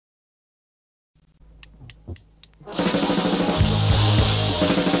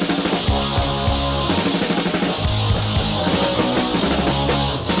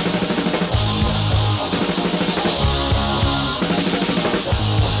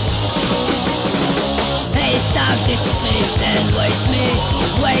machine and wait me.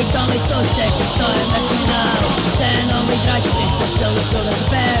 Wait only 2 seconds, time let me now. Then only drive to distance till the fuel is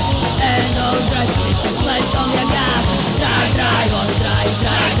fair. And all drive to distance, let only a gap. Drive, drive, only drive,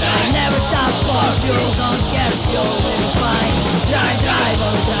 drive, drive. Never stop for fuel, don't care if you'll be fine. Drive, drive,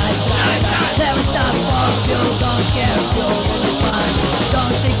 only drive, drive, drive. Never stop for fuel, don't care if you'll be fine.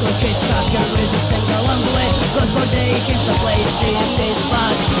 Don't think we'll Hitchcock, you're resisting along the way. Cause for day against the place, see if this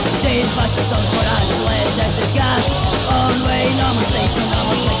bus. This bus is on for us, let's at the gas. On way, no more station, no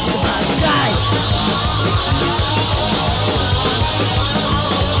more place to bus. Drive!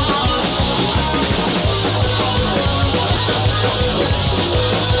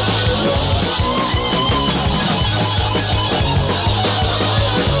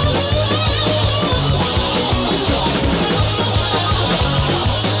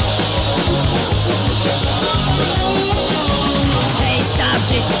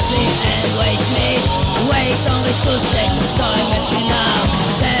 And wait me, wait only 2 seconds, time let me now.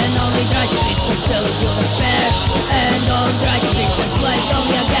 Then only drive to distance till the fuel is fair. And all drive to distance, let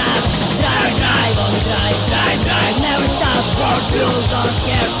only a gas. Drive, drive, only drive, drive, drive. Never stop for fuel, don't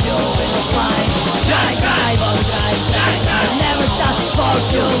care if fuel will fly. Drive, drive, only drive, drive, drive. Never stop for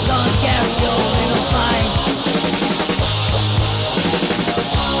fuel, don't care if fuel will fly.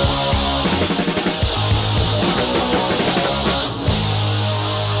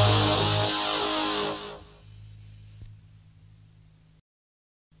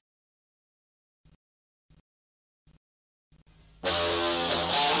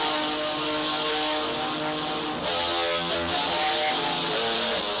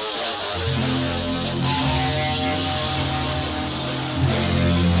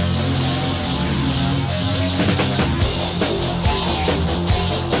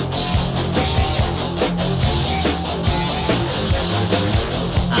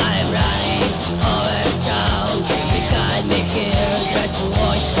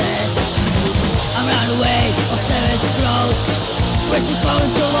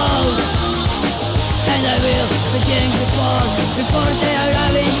 Before they are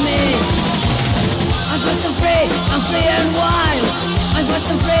having me, I'm fast and free, I'm free and wild. I'm fast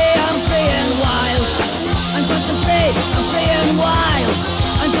and free, I'm free and wild. I'm fast and free, I'm free and wild.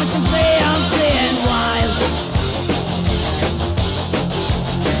 I'm fast and free, I'm free and wild.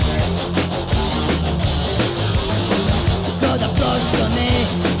 God applause to me,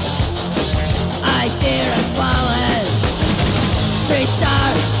 I tear and fallen. Streets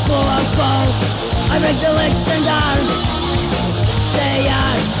are full of holes, I break the legs and arms. They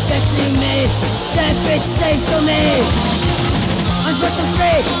are catching me, death is safe to me. I'm fast and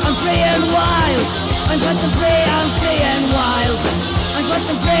free, I'm free and wild. I'm fast and free, I'm free and wild. I'm fast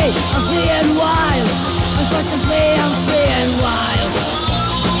and free, I'm free and wild. I'm fast and free, I'm free and wild.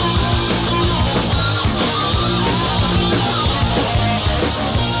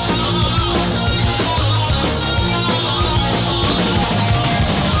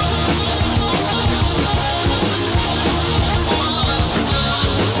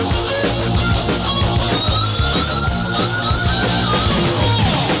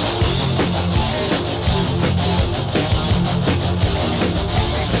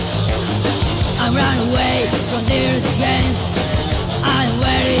 From these games, I'm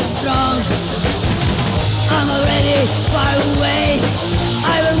very strong. I'm already far away,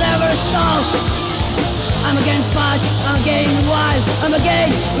 I will never stop. I'm again fast, I'm again wild, I'm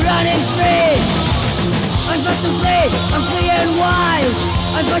again running free. I'm fast and free, I'm free and wild.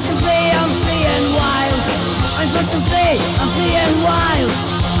 I'm fast and free, I'm free and wild. I'm fast and free, I'm free and wild.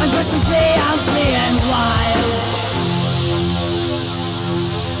 I'm fast and free, I'm free and wild.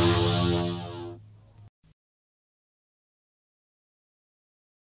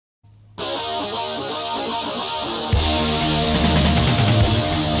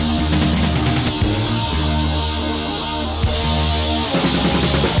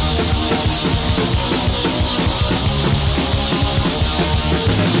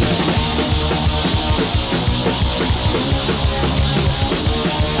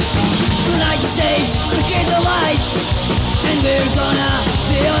 We're gonna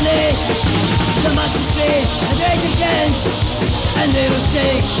be on it. The massive speed and raise against, and we will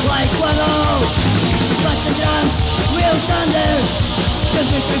sing like one oh. But the drums will thunder, the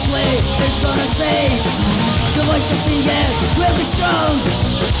victory play is gonna sing. The voice of singer will be strong,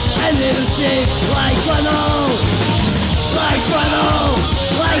 and we will sing like one oh. Like one oh,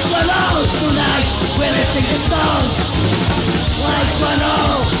 like one oh. Tonight we'll sing the song. Like one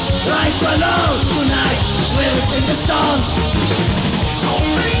oh, like one oh. Tonight we'll sing the song.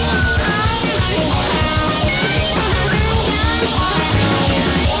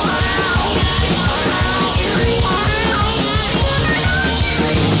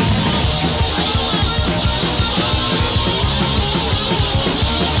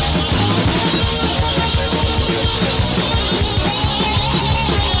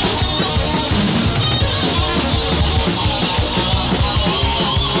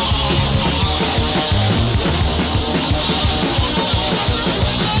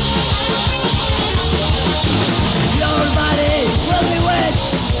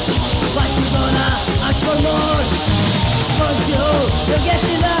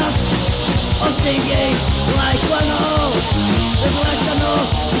 singing like one all. There's less than all,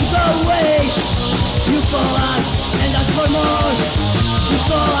 you go away. You call us and ask for more. You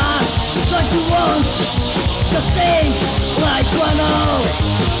call us because you want to sing like one all.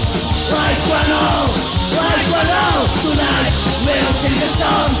 Like one all, like one all. Tonight we'll sing the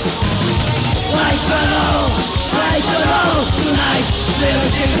song. Like one all, like one all. Tonight we'll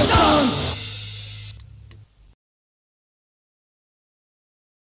sing the song.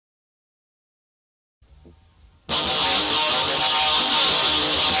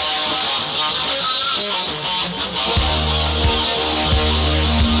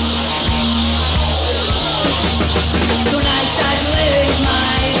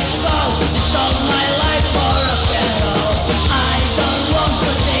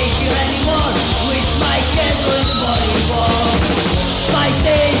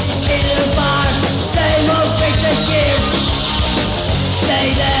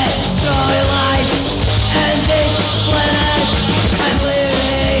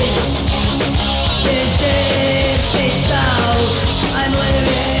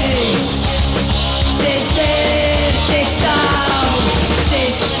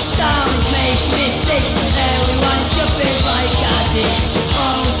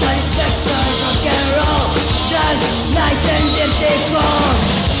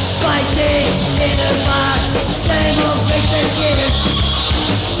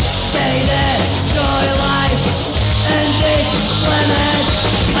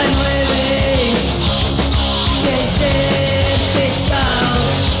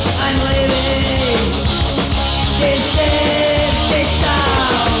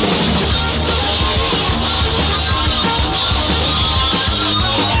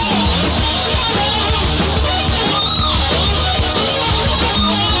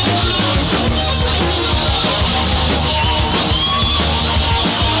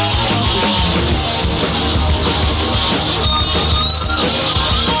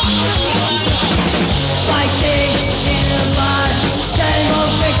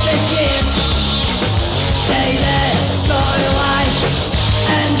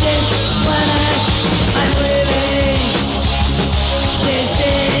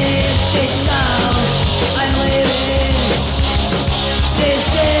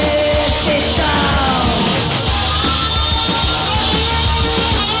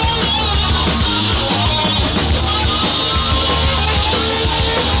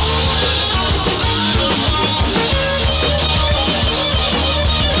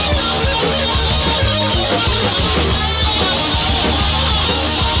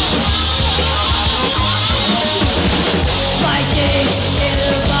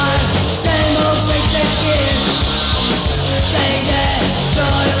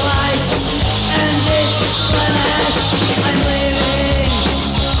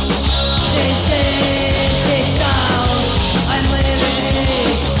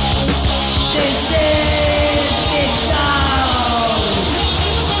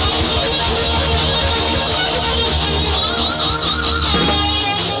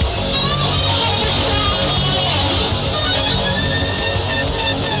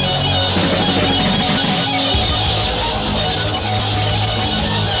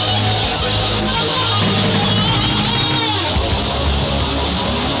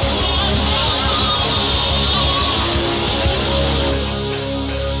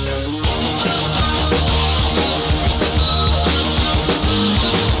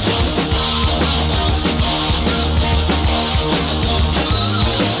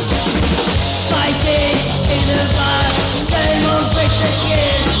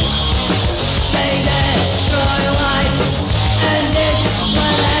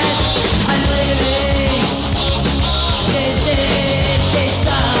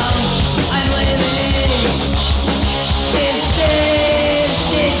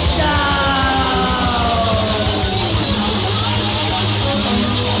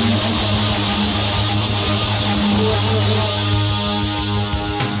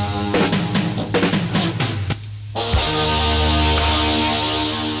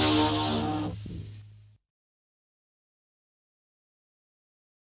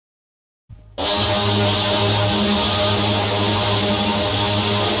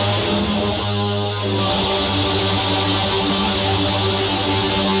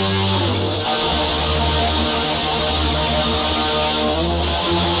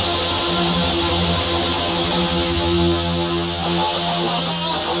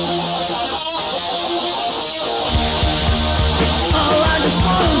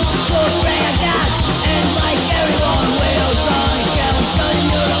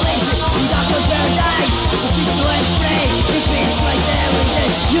 Paradise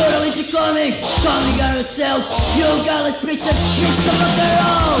pričam, pričam rock and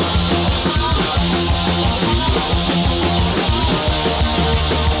roll.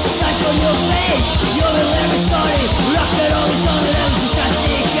 Time for new faith, you will learn the story. Rock and roll is only energy, can't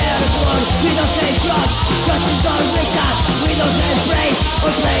see care of glory. We don't hate drugs, cause it's all with us. We don't hate praise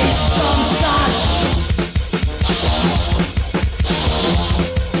or praise some sun.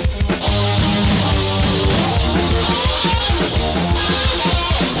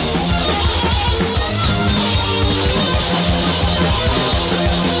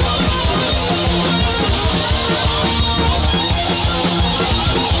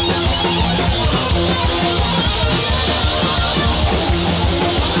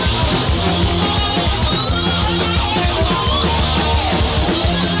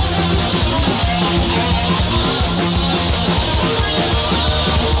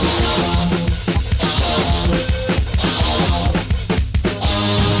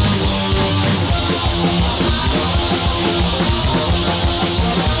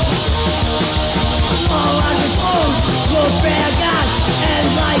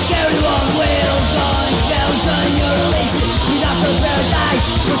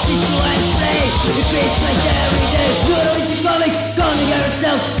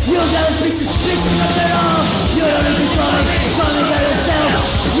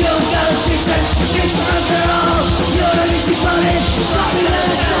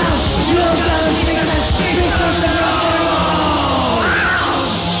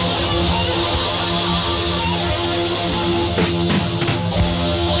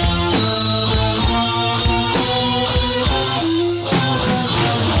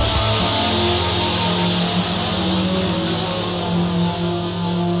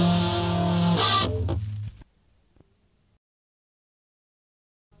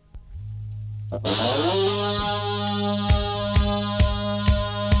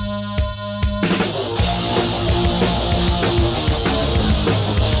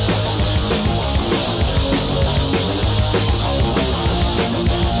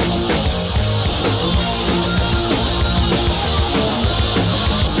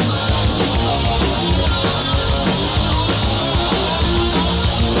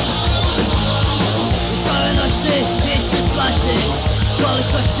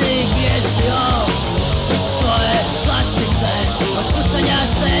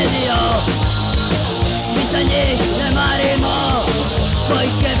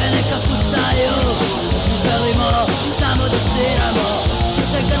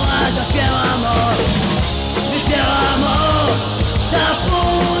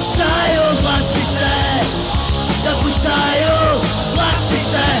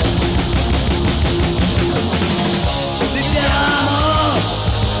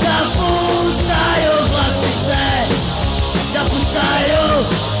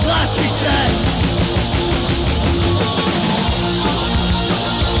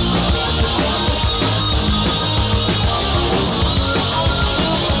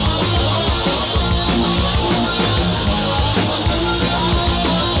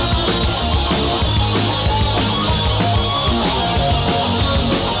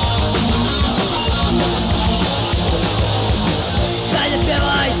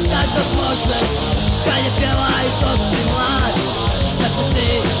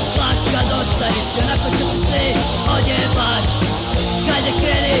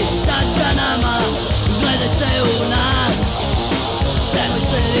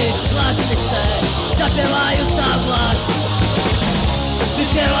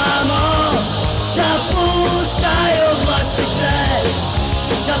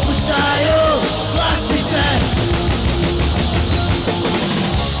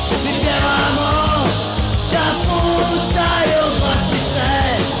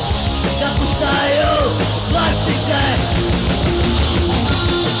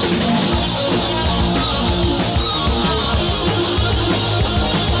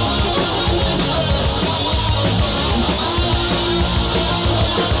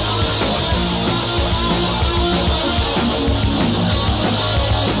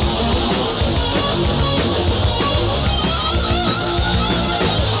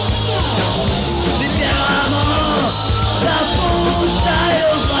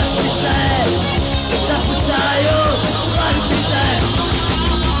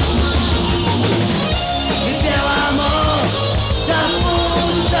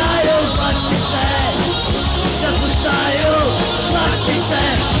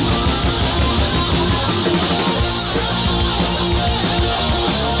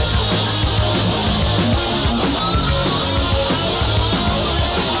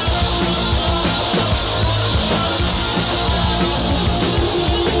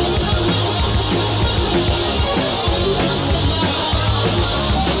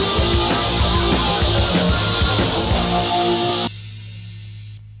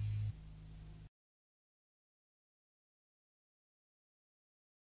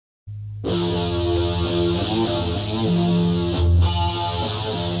 Autopsy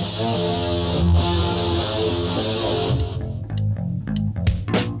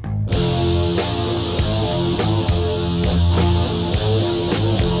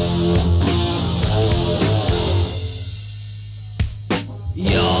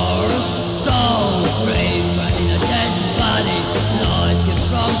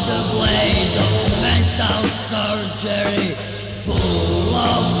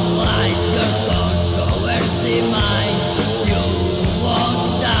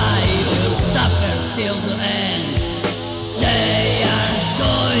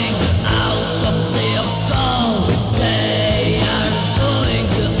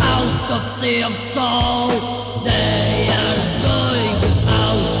of soul. They are doing the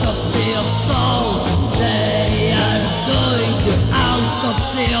autopsy of soul. They are doing the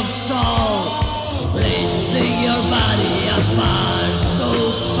autopsy of soul. Reaching your body apart to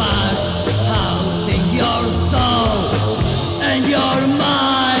part, counting your soul and your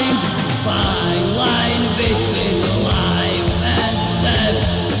mind. Fine line between life and death.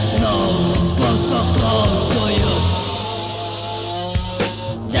 No one's close so close to you.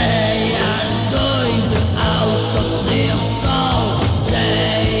 They are doing the autopsy of soul.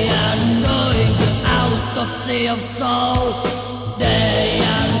 They are doing the autopsy of soul. They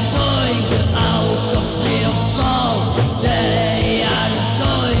are doing the autopsy of soul. They are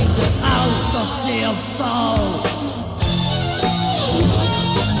doing the autopsy of soul.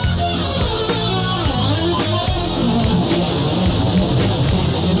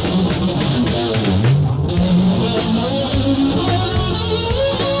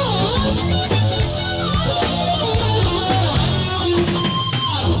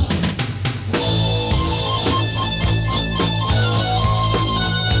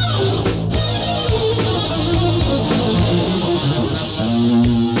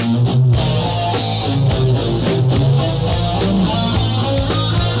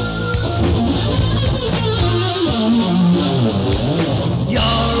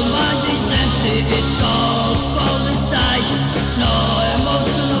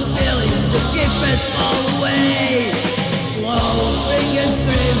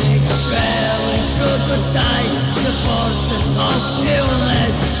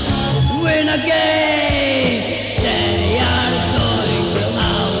 Again, they are doing the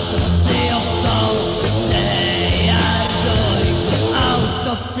autopsy of soul. They are doing the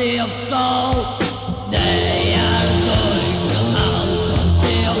autopsy of soul. They are doing the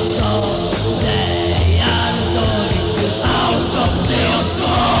autopsy of soul. They are doing the autopsy of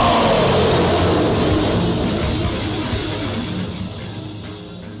soul.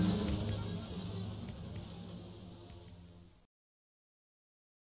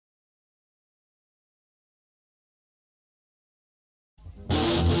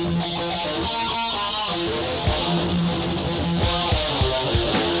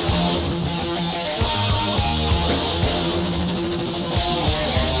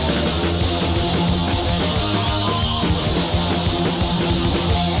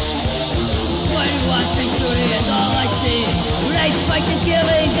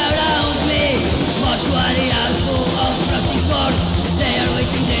 Killing around me. Mortuary are full of rotting corpse. They are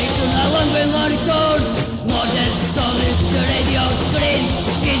waiting, they do no longer will return. Modern soul is the radio screen.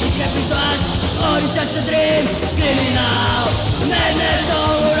 Is it happening to us or is just a dream? Criminal madness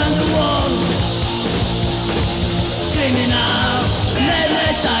all around the world. Criminal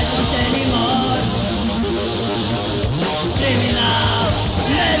madness I don't anymore. Criminal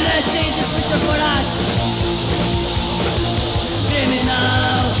madness is the future for us.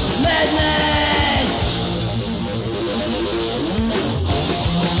 Criminal madness.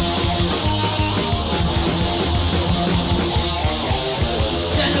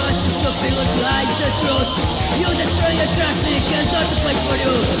 Generous and stupid look hides the truth. You destroy your trashing, there's not a place for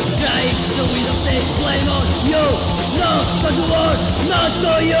you. Crying the window say blame on you. No, for the war, not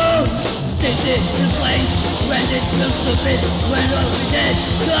for you. City in flames, when this feels stupid, when all we dead,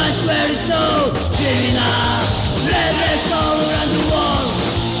 the answer is no. Criminal madness all around the world.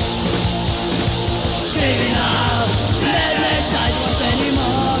 Criminal madness I don't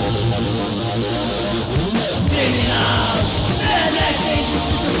anymore. Criminal madness is the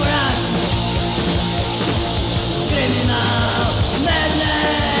future for us. Criminal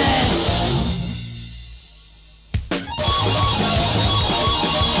madness.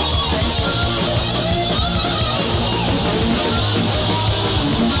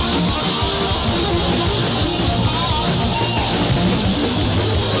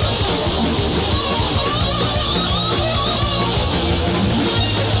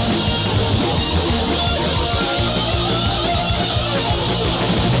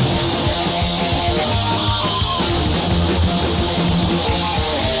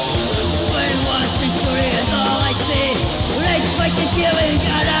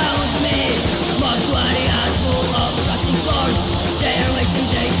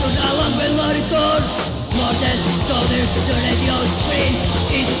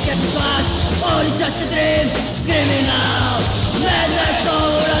 dream, criminal. Madness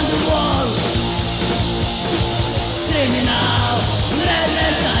all around the world. Criminal,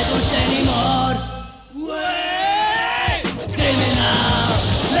 madness I don't anymore. Way! Criminal,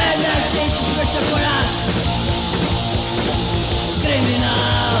 madness is too much for us.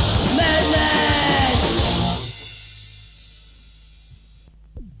 Criminal, madness.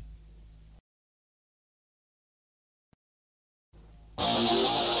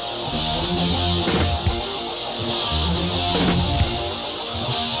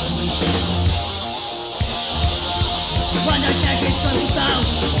 Quando a terra está total,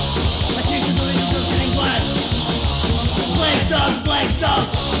 a tribo do lindo do sem igual. Black dog, black dog.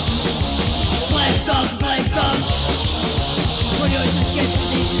 Black dog, black dog. Curioso, esquece de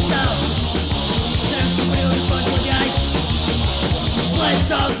digital. Seremos que curioso quando mundiais. Black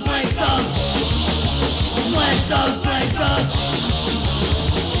dog, black dog. Black dog, black dog.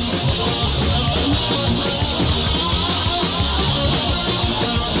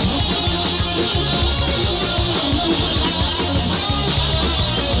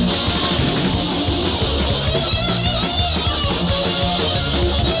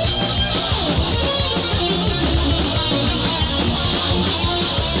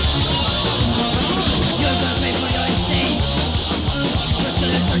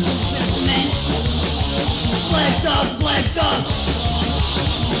 Black dog, black dog.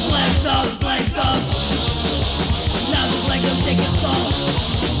 Black dog, black dog. Now the black dog take a fall.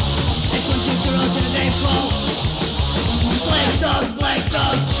 And continue to roll to the grave fall. Black dog, black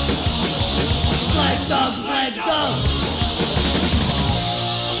dog. Black dog, black dog.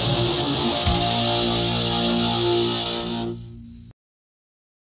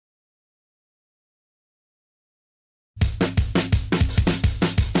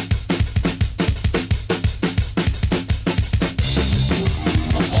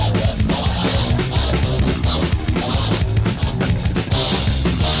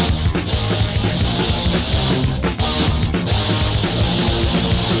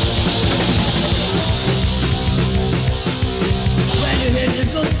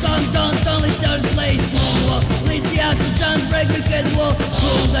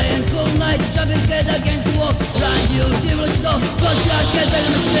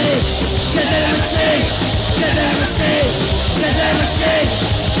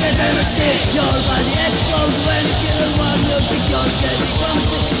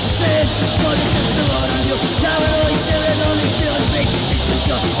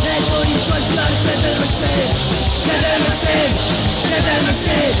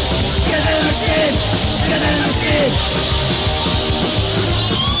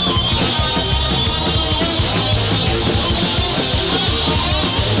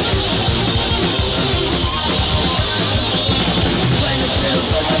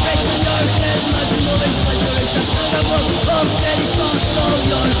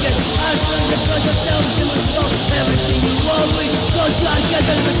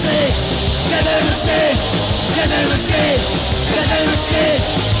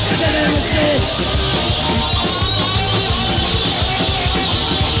 Headbanger Machine.